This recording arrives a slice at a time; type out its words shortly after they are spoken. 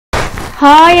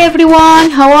Hi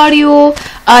everyone, how are you?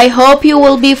 I hope you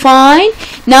will be fine.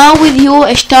 Now with you,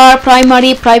 Star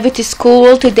Primary Private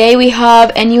School. Today we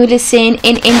have a new lesson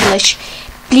in English.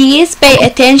 Please pay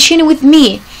attention with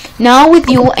me. Now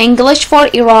with you, English for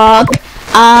Iraq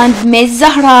and Miss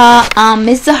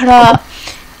Zahra.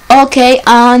 Okay,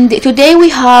 and today we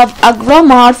have a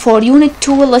grammar for Unit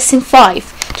 2, Lesson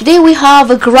 5. Today we have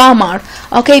a grammar.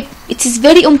 Okay, it is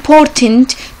very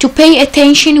important to pay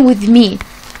attention with me.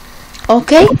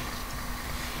 Okay,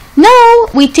 now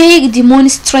we take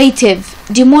demonstrative.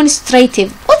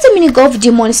 What's the meaning of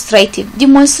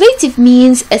demonstrative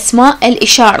means اسماء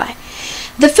الإشارة.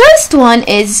 The first one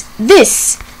is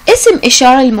this. اسم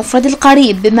إشارة للمفرد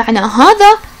القريب بمعنى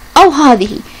هذا أو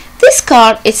هذه. This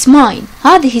car is mine.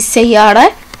 هذه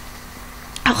السيارة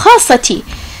خاصتي.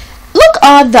 Look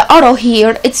at the arrow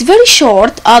here. It's very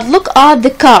short. And look at the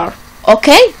car.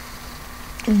 Okay,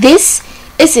 this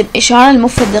اسم إشارة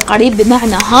للمفرد القريب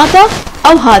بمعنى هذا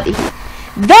أو هذه.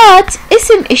 That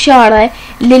اسم إشارة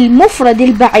للمفرد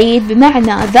البعيد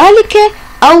بمعنى ذلك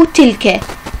أو تلك.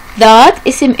 That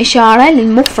اسم إشارة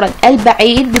للمفرد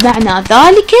البعيد بمعنى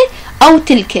ذلك أو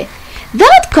تلك.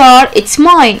 That car, it's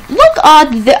mine. Look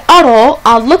at the arrow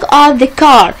and look at the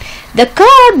car. The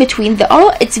car between the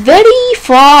arrow, it's very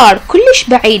far. كلش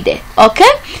بعيدة.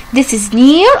 Okay? This is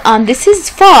near and this is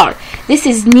far. This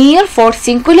is near for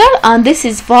singular and this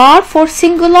is far for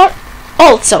singular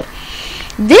also.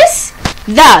 This,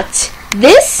 that.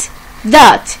 This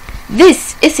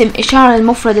اسم إشارة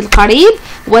للمفرد القريب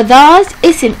وذات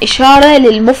اسم إشارة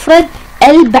للمفرد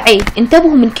البعيد.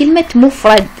 انتبهوا من كلمة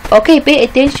مفرد. Okay, pay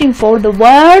attention for the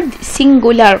word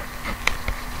singular.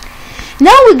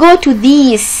 Now we go to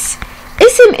these.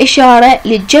 اسم إشارة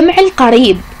للجمع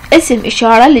القريب. اسم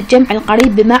إشارة للجمع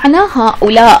القريب بمعنى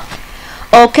هؤلاء.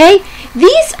 Okay,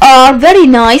 these are very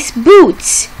nice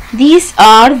boots.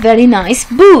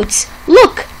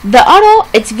 Look, the arrow,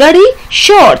 it's very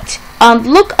short. And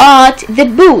look at the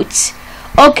boots.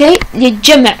 Okay,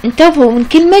 للجمع. انتبهوا من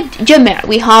كلمة جمع.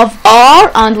 We have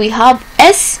R and we have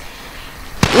S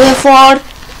for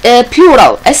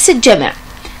plural. S الجمع.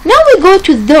 Now we go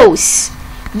to those.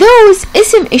 Those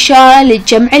اسم إشارة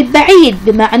للجمع البعيد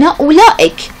بمعنى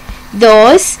أولئك.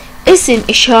 Those اسم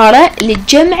إشارة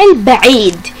للجمع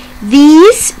البعيد.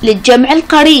 These للجمع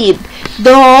القريب.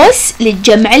 Those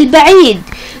للجمع البعيد.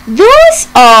 Those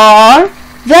are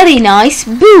very nice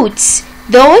boots.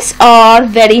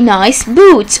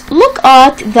 Look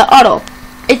at the arrow.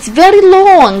 It's very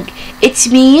long. It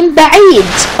means بعيد.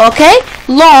 Okay?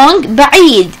 Long,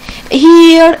 بعيد.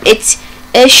 Here it's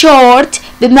short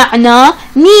بمعنى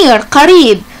near,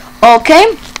 قريب. Okay?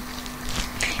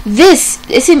 This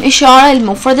اسم إشارة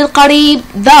للمفرد القريب.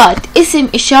 That اسم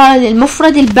إشارة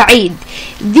للمفرد البعيد.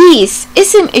 These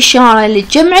اسم إشارة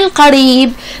للجمع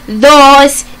القريب.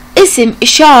 Those اسم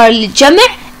إشارة للجمع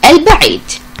البعيد.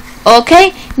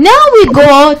 Okay, now we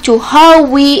go to how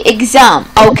we exam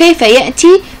أو كيف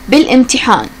يأتي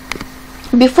بالامتحان.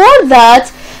 Before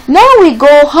that, now we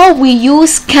go how we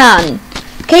use can.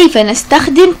 كيف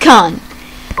نستخدم can.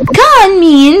 Can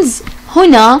means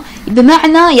هنا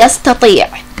بمعنى يستطيع.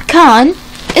 can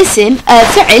اسم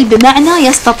فعل بمعنى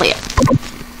يستطيع.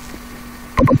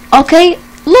 Okay,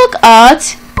 look at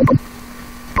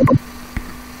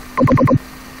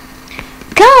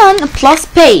كان بلس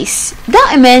بيس.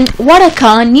 دائما ورا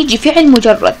كان يجي فعل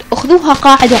مجرد. اخذوها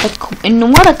قاعدة عندكم انه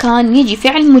ورا كان يجي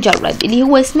فعل مجرد اللي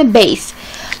هو اسمه بيس.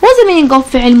 What's the meaning of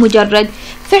فعل مجرد؟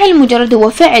 فعل مجرد هو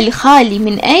فعل خالي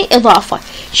من اي اضافة.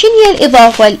 شنو هي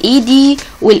الاضافة؟ الاي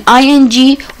والاي ان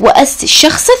جي واس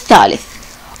الشخص الثالث.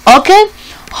 Okay,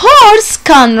 horse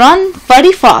can run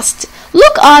very fast.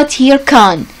 Look at here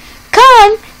can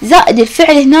زائد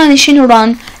الفعل هنا شنو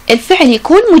run؟ الفعل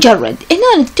يكون مجرد.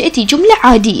 هنا تأتي جملة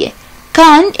عادية.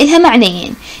 كان إلها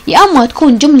معنيين، يا أما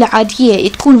تكون جملة عادية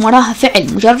تكون وراها فعل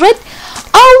مجرد،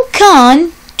 أو كان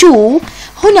تو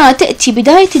هنا تأتي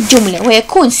بداية الجملة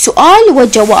ويكون سؤال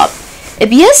وجواب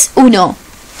بيس ونو،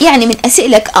 يعني من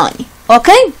أسئلك أني.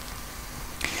 أوكي؟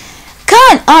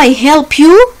 Can I help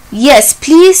you? Yes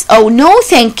please أو no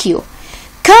thank you.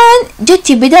 كان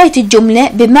جتي بداية الجملة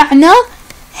بمعنى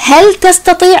هل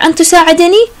تستطيع أن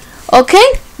تساعدني؟ أوكي؟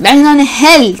 معنى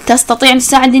هل تستطيع أن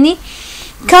تساعدني؟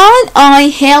 Can I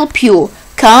help you?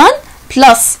 Can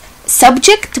plus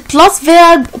subject plus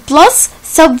verb plus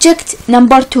subject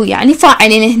number 2 يعني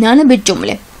فاعلين هنا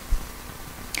بالجملة.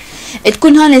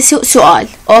 تكون هنا سؤال.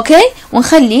 أوكي؟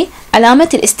 ونخلي علامة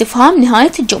الاستفهام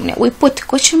نهاية الجملة. We put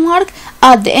question mark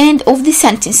at the end of the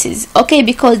sentences. Okay,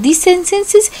 because these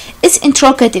sentences is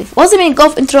interrogative. What's the meaning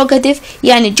of interrogative؟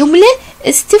 يعني جملة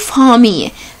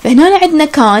استفهامية. فهنا عندنا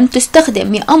كان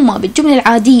تستخدم يا اما بالجملة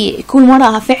العادية يكون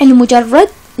وراها فعل مجرد،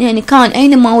 يعني كان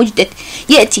أينما وجدت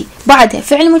يأتي بعدها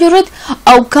فعل مجرد،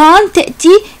 أو كان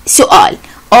تأتي سؤال.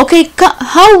 أوكي،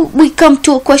 how we come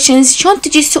to questions، شلون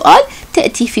تجي السؤال؟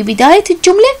 تأتي في بداية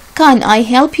الجملة can I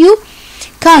help you،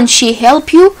 can she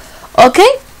help you. أوكي،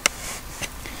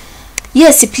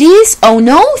 yes please أو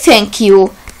no thank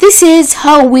you. This is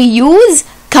how we use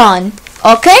can.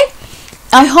 Okay,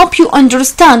 I hope you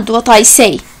understand what I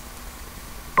say.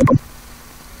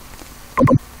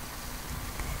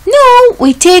 Now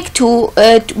we take to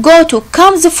go to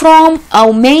comes from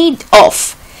أو made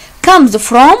of. comes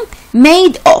from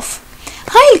made of.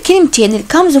 هاي الكلمتين ال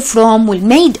comes from وال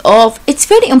made of it's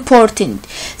very important.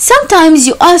 Sometimes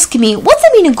you ask me what's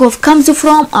the meaning of comes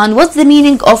from and what's the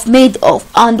meaning of made of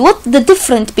and what's the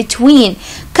difference between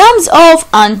comes of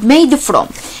and made from.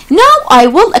 Now I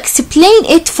will explain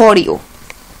it for you.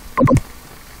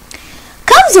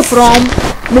 comes from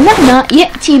بمعنى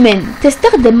يأتي من،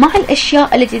 تستخدم مع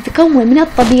الأشياء التي تتكون من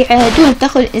الطبيعة دون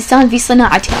دخل الإنسان في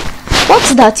صناعتها.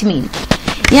 What's that mean؟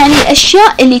 يعني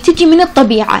الأشياء اللي تجي من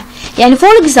الطبيعة. يعني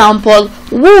for example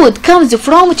wood comes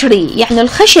from tree، يعني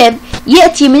الخشب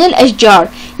يأتي من الأشجار،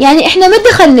 يعني إحنا ما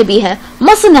دخلنا بيها،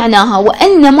 ما صنعناها،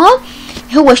 وإنما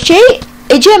هو شيء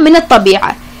إجا من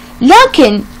الطبيعة.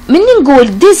 لكن من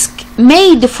نقول disk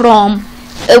made from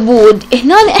wood،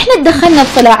 هنا إحنا دخلنا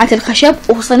بصناعة الخشب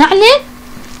وصنعنا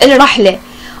الرحلة.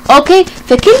 أوكي،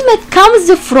 فكلمة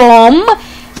comes from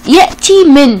يأتي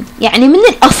من، يعني من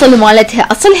الأصل مالتها،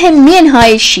 أصلها منين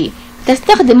هاي الشيء،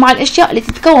 تستخدم مع الأشياء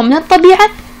التي تتكون من الطبيعة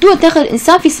دون دخل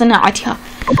الإنسان في صناعتها.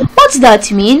 What's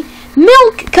that mean؟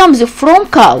 Milk comes from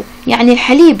cow، يعني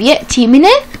الحليب يأتي من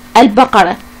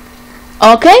البقرة.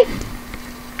 أوكي،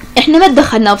 إحنا ما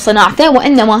دخلنا بصناعته،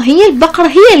 وإنما هي البقرة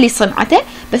هي اللي صنعته،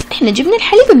 بس إحنا جبنا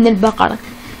الحليب من البقرة.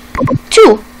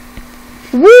 2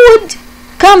 wood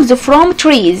comes from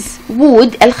trees.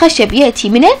 wood الخشب يأتي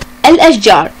من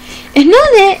الأشجار.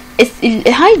 هنا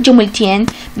هاي الجملتين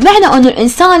بمعنى أنه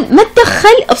الإنسان ما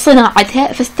تدخل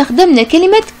بصناعتها، فاستخدمنا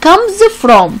كلمة comes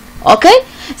from. أوكي،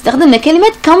 استخدمنا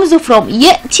كلمة comes from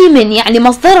يأتي من، يعني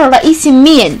مصدر الرئيسي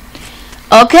من.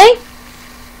 أوكي،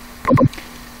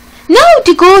 now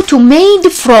to go to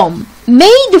made from.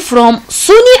 made from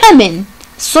صنع من.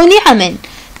 صنع من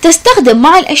تستخدم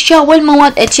مع الأشياء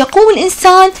والمواد التي يقوم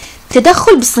الإنسان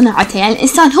تدخل بصناعتها، يعني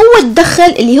الإنسان هو تدخل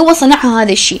اللي هو صنعها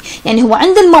هذا الشيء، يعني هو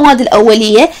عنده المواد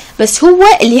الأولية بس هو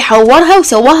اللي حورها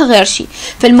وسواها غير شيء.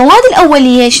 فالمواد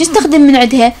الأولية شو نستخدم من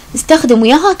عندها؟ نستخدم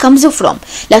وياها comes from،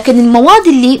 لكن المواد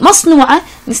اللي مصنوعة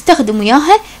نستخدم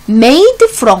وياها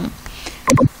made from.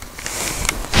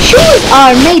 shoes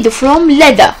are made from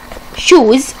leather.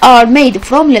 shoes are made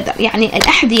from leather، يعني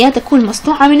الأحذية تكون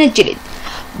مصنوعة من الجلد.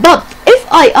 but if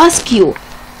I ask you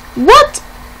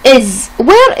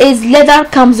where is leather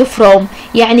comes from،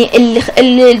 يعني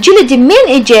الجلد منين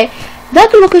اجى؟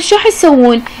 ذاك الوقت شو راح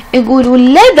يسوون؟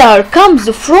 يقولوا leather comes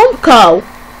from cow.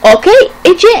 اوكي،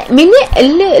 اجى من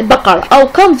البقرة، او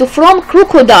comes from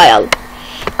crocodile،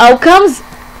 او comes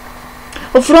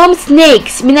from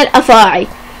snakes من الافاعي.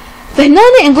 فهنا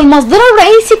نقول مصدره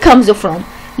الرئيسي comes from،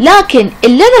 لكن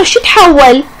الليذر شو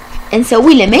تحول؟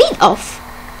 نسوي له made of.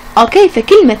 اوكي،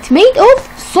 فكلمة made of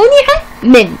صنع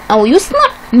من او يصنع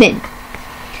من.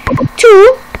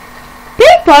 2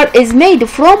 paper is made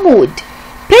from wood.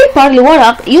 paper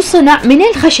الورق يصنع من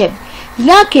الخشب،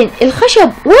 لكن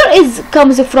الخشب where is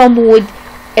comes from wood؟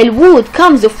 الwood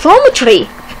comes from tree.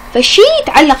 فالشي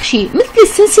يتعلق شيء مثل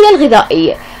السلسلة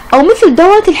الغذائية او مثل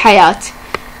دورة الحياة.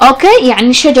 اوكي، يعني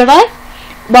الشجرة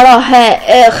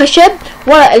وراها خشب،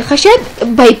 وراء الخشب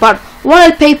بيبر، وراء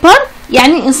البيبر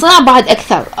يعني نصنع بعد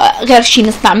أكثر غير شيء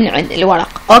نصنع من عند الورق.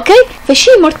 أوكي،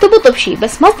 فشيء مرتبط بشيء،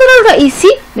 بس مصدر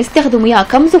الرئيسي نستخدم وياه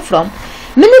comes from.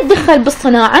 من ندخل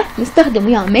بالصناعة نستخدم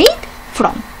وياه made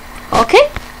from. أوكي،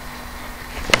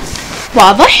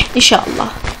 واضح إن شاء الله.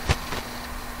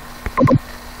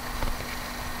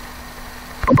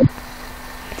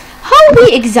 How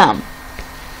we exam.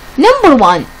 Number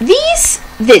 1.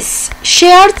 This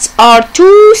shirts are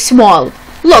too small.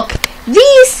 Look,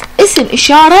 these اسم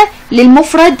إشارة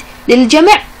للمفرد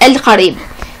للجمع القريب.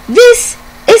 This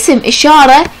اسم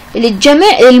إشارة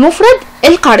للجمع للمفرد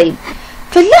القريب.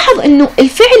 فنلاحظ إنه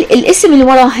الفعل الاسم اللي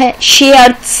وراها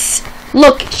shirts.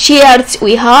 Look, shirts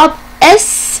we have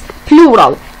s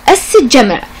plural. s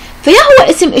الجمع. فيا هو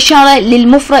اسم إشارة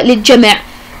للمفرد للجمع.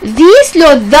 These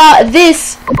لو this.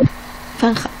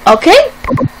 أوكي.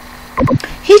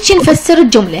 هيك نفسر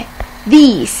الجملة.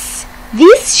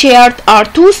 These shirts are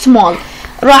too small.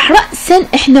 راح رأسا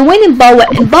احنا وين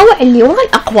نباوع اللي ورا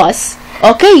الأقواس.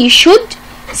 اوكي، you should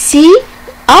see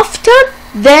after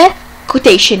the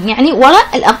quotation يعني وراء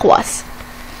الأقواس.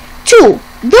 2.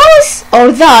 Those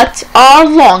or that are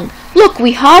long. Look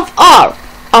we have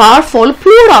are for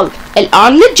plural. الR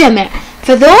للجمع.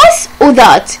 فthose و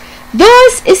that.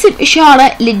 those اسم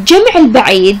إشارة للجمع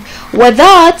البعيد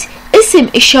وذات اسم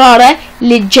إشارة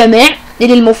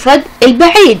للمفرد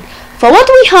البعيد. فوات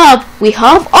we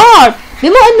have are.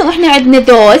 بما أنه إحنا عندنا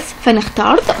those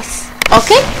فنختار those.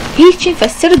 أوكي هيك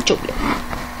نفسر الجملة.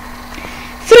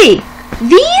 3.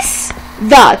 This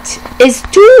that is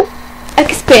too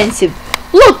expensive.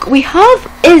 Look we have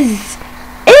is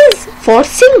for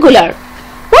singular.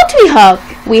 What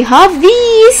we have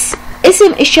these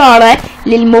اسم إشارة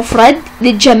للمفرد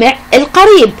للجمع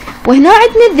القريب وهنا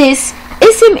عندنا this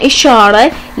اسم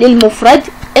إشارة للمفرد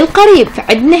القريب.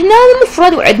 فعندنا هنا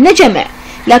مفرد وعندنا جمع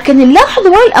لكن نلاحظ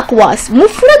وين الأقواس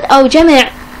مفرد أو جمع.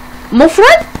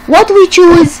 مفرد. what we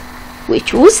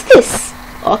choose this.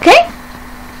 okay.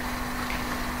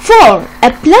 4.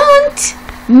 A plant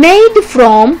made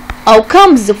from أو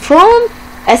comes from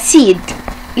a seed.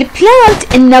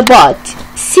 البلانت النبات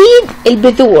seed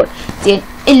البذور. زين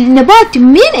النبات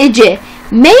من اجى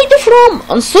made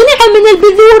from صنع من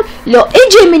البذور. لو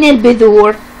اجى من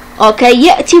البذور اوكي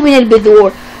يأتي من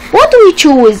البذور. what we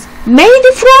choose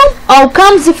made from أو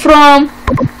comes from.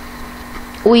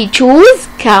 we choose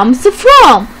comes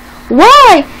from.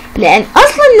 why لأن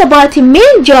أصل النبات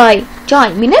من جاي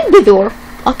من البذور.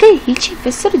 اوكي هيك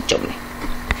نفسر الجملة.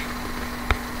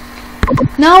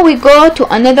 now we go to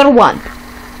another one.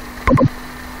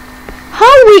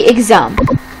 how we exam.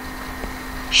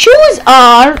 Shoes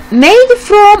are made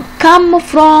from come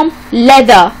from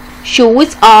leather.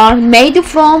 Shoes are made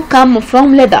from come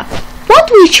from leather. what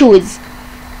we choose.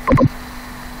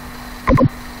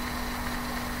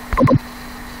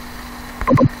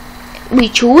 we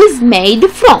choose made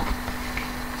from.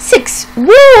 6.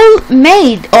 wool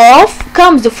made of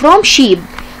comes from sheep.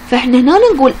 فاحنا هنا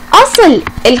نقول اصل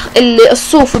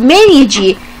الصوف من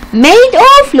يجي made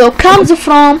of لو comes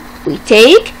from we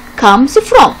take comes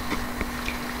from.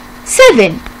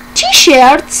 7.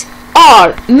 T-shirts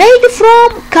are made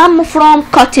from come from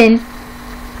cotton.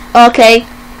 okay.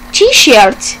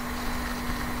 T-shirt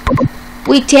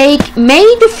we take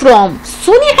made from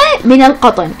صنع من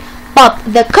القطن but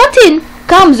the cotton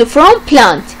comes from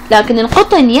plant لكن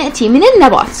القطن يأتي من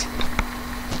النبات.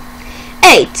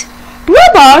 8.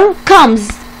 Rubber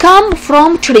come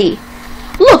from tree.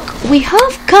 look we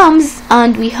have comes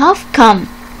and we have come.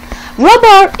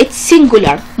 rubber it's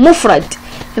singular مفرد.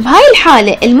 بهاي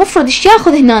الحالة المفرد ايش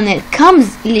ياخذ هنا comes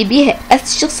اللي بيها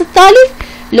الشخص الثالث.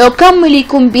 لو كمل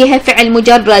يكون بيها فعل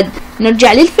مجرد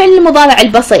نرجع للفعل المضارع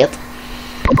البسيط.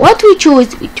 what we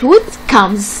choose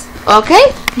comes. اوكي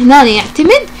هنا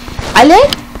يعتمد على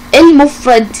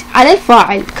المفرد على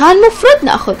الفاعل. كان مفرد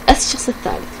ناخذ الشخص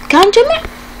الثالث كان جمع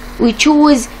we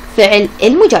choose فعل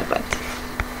المجرد.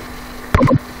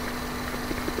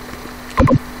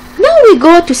 Now we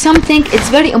go to something it's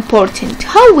very important.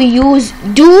 how we use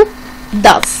do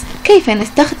does. كيف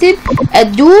نستخدم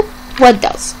الدو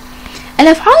والdoes.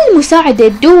 الأفعال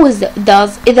المساعدة do does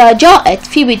إذا جاءت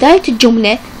في بداية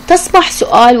الجملة تصبح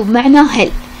سؤال وبمعنى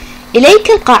هل.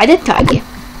 إليك القاعدة التالية.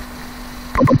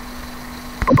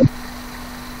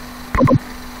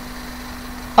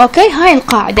 اوكي هاي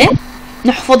القاعدة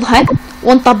نحفظها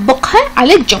ونطبقها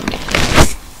على الجملة.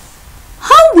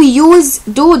 how we use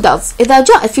do does إذا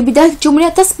جاءت في بداية الجملة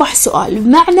تصبح سؤال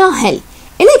بمعنى هل.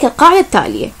 إليك القاعدة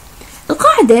التالية.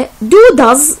 القاعدة do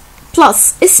does plus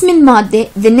اسم المادة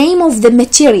the name of the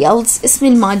materials اسم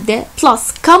المادة plus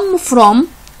come from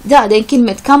زائد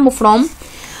كلمة come from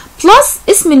plus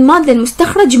اسم المادة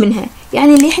المستخرج منها.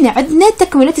 يعني اللي احنا عندنا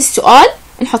تكملة السؤال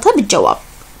نحطها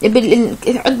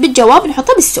بالجواب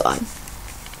نحطها بالسؤال.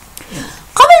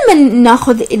 قبل ما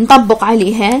نطبق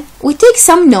عليها we take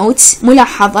some notes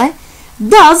ملاحظة.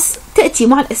 does تأتي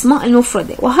مع الأسماء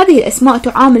المفردة وهذه الأسماء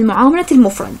تعامل معاملة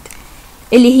المفرد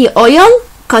اللي هي oil,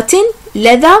 cotton,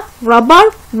 leather,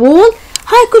 rubber, wool.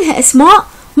 هاي كلها أسماء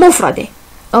مفردة.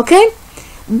 أوكي.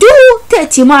 do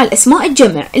تأتي مع الأسماء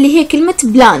الجمع اللي هي كلمة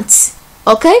plants.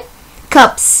 أوكي.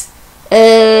 cups,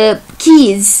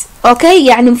 keys. أوكي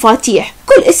يعني مفاتيح.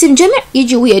 كل اسم جمع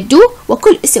يجي ويا do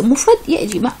وكل اسم مفرد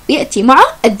يأتي مع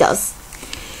الdoes.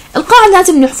 القاعدة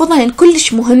لازم نحفظها لأن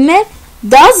كلش مهمة.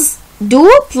 does do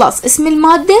plus اسم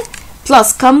المادة plus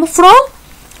come from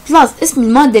plus اسم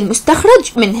المادة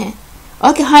المستخرج منها.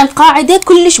 اوكي هاي القاعدة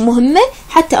كلش مهمة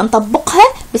حتى نطبقها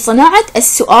بصناعة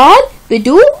السؤال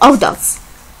بدو أو does.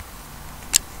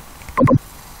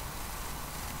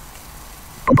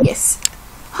 Yes.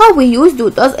 How we use do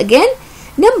does again.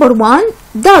 Number 1.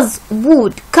 Does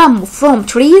wood come from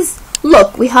trees?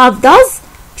 Look we have does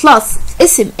plus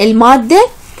اسم المادة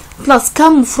plus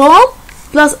come from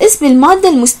plus اسم المادة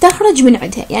المستخرج من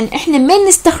عندها. يعني احنا من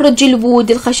نستخرج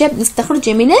الوود الخشب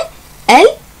نستخرجه من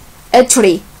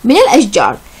التري من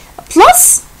الأشجار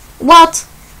plus what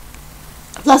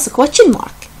plus question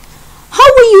mark. How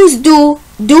we use do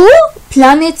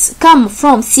planets come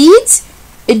from seeds.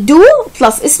 do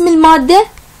plus اسم المادة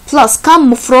plus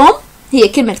come from هي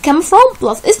كلمة come from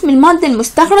plus اسم المادة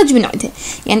المستخرج من عندها.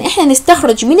 يعني احنا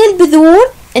نستخرج من البذور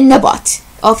النبات.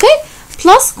 okay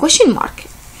plus question mark.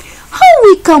 How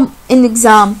we come in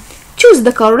exam. Choose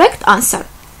the correct answer.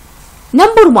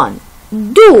 Number 1.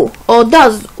 Do or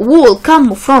does wool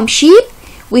come from sheep.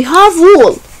 We have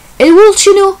wool. الwool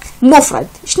شنو؟ مفرد.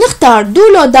 ايش نختار؟ do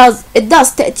لو does.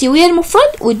 does تأتي ويا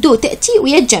المفرد والdo تأتي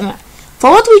ويا الجمع. ف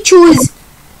what we choose?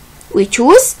 We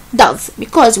choose does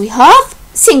because we have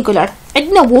singular.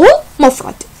 عندنا wool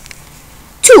مفرد.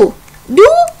 2.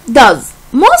 Does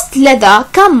most leather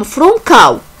come from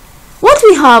cow. What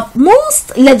we have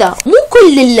most leather مو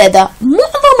كل اللذا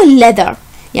معظم اللذر.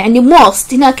 يعني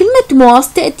most هنا كلمة most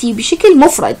تأتي بشكل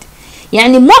مفرد.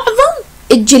 يعني معظم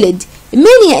الجلد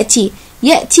من يأتي؟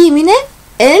 يأتي من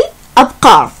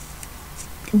الأبقار.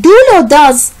 do لو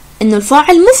does إنه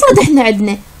الفاعل مفرد احنا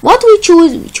عندنا. what we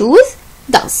choose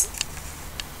does.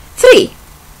 3.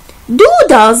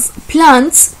 Does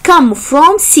plants come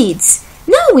from seeds.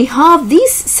 Now we have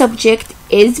this subject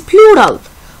is plural.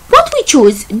 What we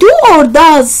choose? Do or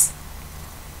does?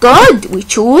 Good. We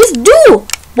choose do.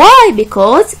 Why?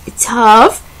 Because it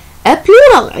have a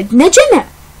plural. عندنا جمع.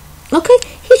 Okay.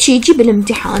 هيك يجي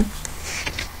بالامتحان.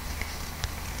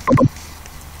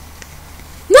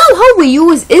 Now how we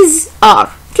use is are.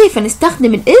 كيف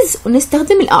نستخدم ال is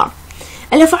ونستخدم ال are.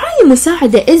 الأفعال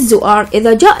المساعدة is و are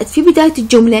إذا جاءت في بداية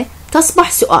الجملة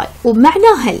تصبح سؤال وبمعنى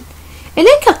هل.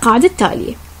 إليك القاعدة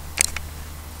التالية.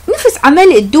 نفس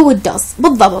عمل الدو والداز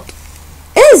بالضبط.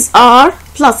 is are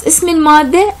plus اسم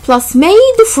المادة plus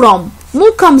made from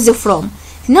مو comes from.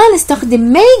 هنا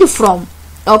نستخدم made from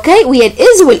اوكي ويا ال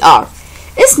is وال are.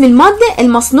 اسم المادة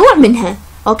المصنوع منها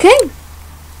اوكي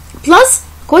plus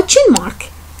question mark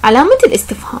علامة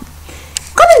الاستفهام.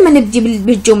 قبل ما نبدي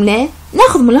بالجملة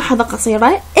ناخذ ملاحظة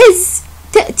قصيرة. is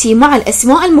تأتي مع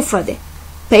الأسماء المفردة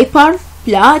paper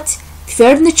plate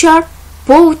furniture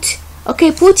pot.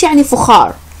 اوكي pot يعني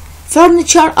فخار.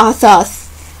 furniture أثاث.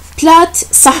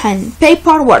 plate صحن. paper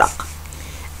ورق.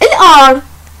 R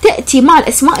تأتي مع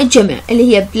الأسماء الجمع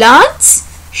اللي هي plants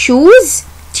shoes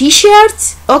t-shirts.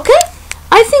 اوكي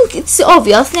I think it's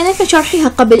obvious لأنك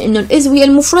شرحيها قبل إنه ال is ويا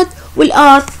المفرد وال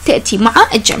R تأتي مع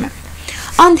الجمع.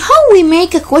 and how we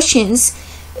make questions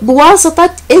بواسطة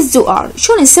is و are.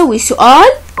 شلون نسوي سؤال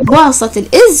بواسطة ال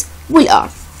is وال are.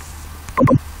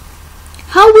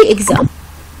 how we exam.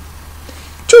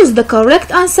 choose the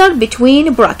correct answer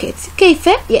between brackets. كيف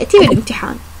يأتي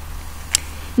بالامتحان.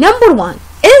 number 1.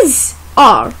 is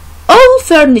are all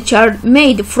furniture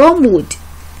made from wood.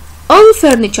 all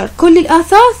furniture كل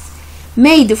الأثاث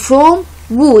made from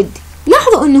wood.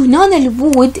 لاحظوا انه هنا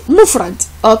الwood مفرد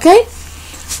اوكي.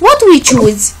 what we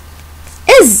choose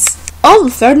is all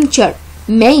furniture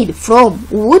made from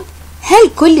wood.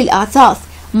 هل كل الأثاث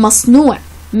مصنوع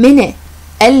من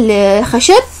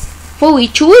الخشب؟ we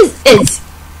choose is.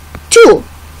 2.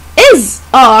 is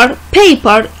are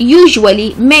paper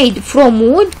usually made from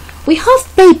wood. we have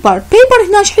paper. paper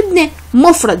هنا عندنا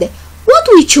مفردة. what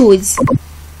we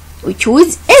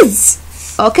choose is.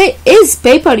 okay is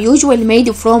paper usually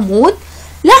made from wood.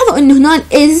 لاحظوا انه هنا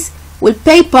is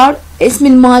والpaper اسم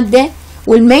المادة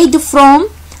والmade from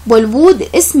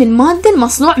والwood اسم المادة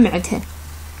المصنوع معدها.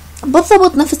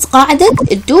 بالضبط نفس قاعدة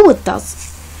الdo والdoes.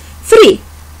 3.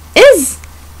 is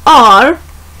are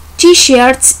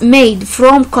t-shirts made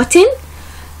from cotton.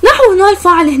 لاحظوا هنا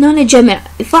الفاعل هنا جمع.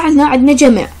 الفاعل هنا عندنا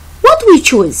جمع. what we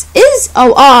choose is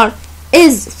أو are.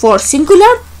 is for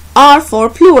singular are for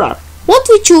plural. what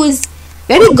we choose.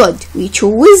 very good we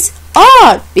choose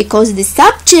are because the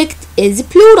subject is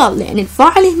plural لأن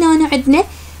الفاعل هنا عندنا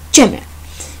جمع.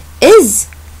 is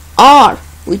are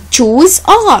we choose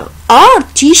are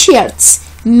t-shirts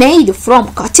made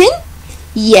from cotton.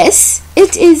 yes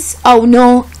it is أو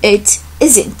no it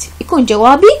isn't. يكون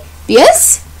جوابي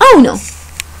yes أو no.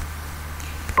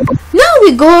 now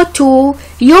we go to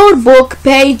your book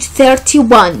page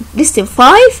 31 lesson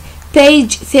 5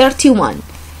 page 31.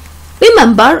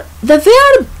 remember the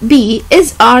verb be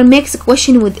is are makes a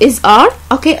question with is are.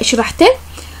 okay شرحته.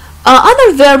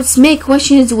 other verbs make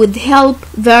questions with help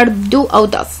verb do أو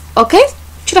does. okay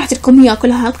شرحت لكم هي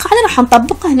كلها. القاعدة راح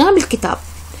نطبقها هنا بالكتاب.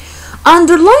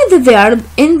 underline the verb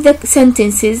in the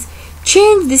sentences.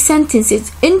 change the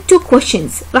sentences into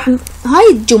questions. هاي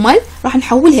الجمل راح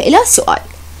نحولها إلى سؤال.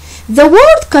 The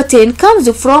word cotton comes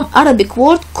from Arabic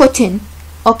word cotton.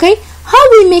 Okay, how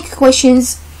we make questions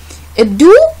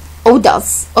do أو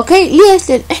does. Okay, ليش؟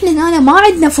 لأن إحنا هنا ما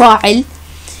عندنا فاعل،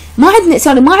 ما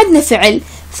عندنا فعل،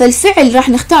 فالفعل راح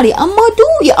نختار يا أما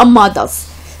do يا أما does.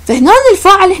 فهنا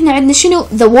الفاعل إحنا عندنا شنو؟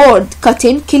 the word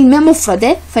cotton كلمة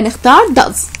مفردة، فنختار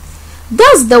does.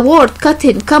 Does the word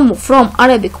cotton come from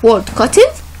Arabic word cotton؟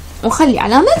 وخلي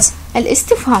علامة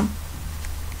الاستفهام.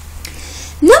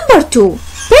 Number 2.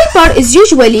 Paper is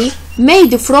usually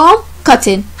made from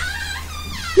cotton.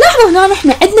 لاحظوا هنا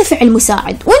نحن عندنا فعل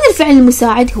مساعد. وين الفعل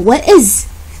المساعد؟ هو is.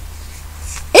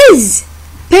 Is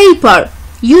paper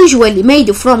usually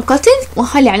made from cotton؟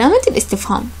 وخلي علامة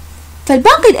الاستفهام.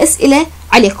 فالباقي الأسئلة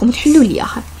عليكم تحلوا لي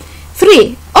إياها.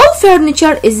 3. All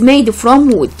furniture is made from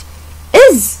wood.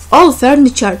 Is all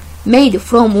furniture made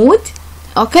from wood?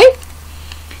 Okay.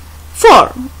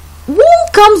 4. Wool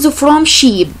comes from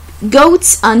sheep,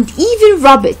 goats and even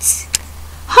rabbits.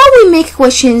 How we make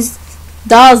questions?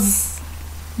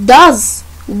 Does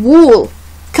wool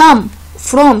come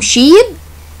from sheep,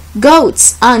 goats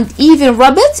and even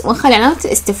rabbits؟ ونخلي علامة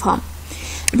الاستفهام.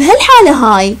 بهالحالة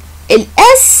هاي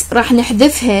الاس راح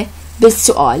نحذفها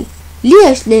بالسؤال.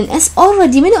 ليش؟ لأن الاس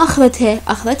already منو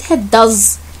أخذتها does،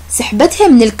 سحبتها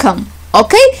من الكم.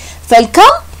 اوكي،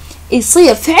 فالكم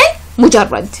يصير فعل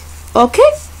مجرد. اوكي،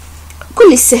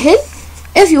 كل سهل.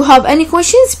 If you have any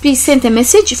questions please send a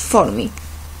message for me.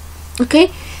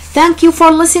 Okay, thank you for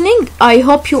listening. I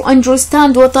hope you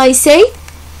understand what I say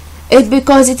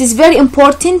because it is very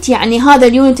important. يعني هذا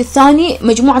اليونت الثاني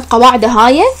مجموعة قواعد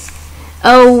هاي.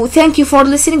 Oh, thank you for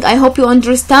listening. I hope you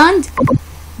understand.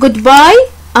 Goodbye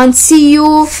and see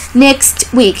you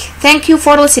next week. Thank you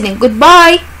for listening.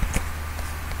 Goodbye.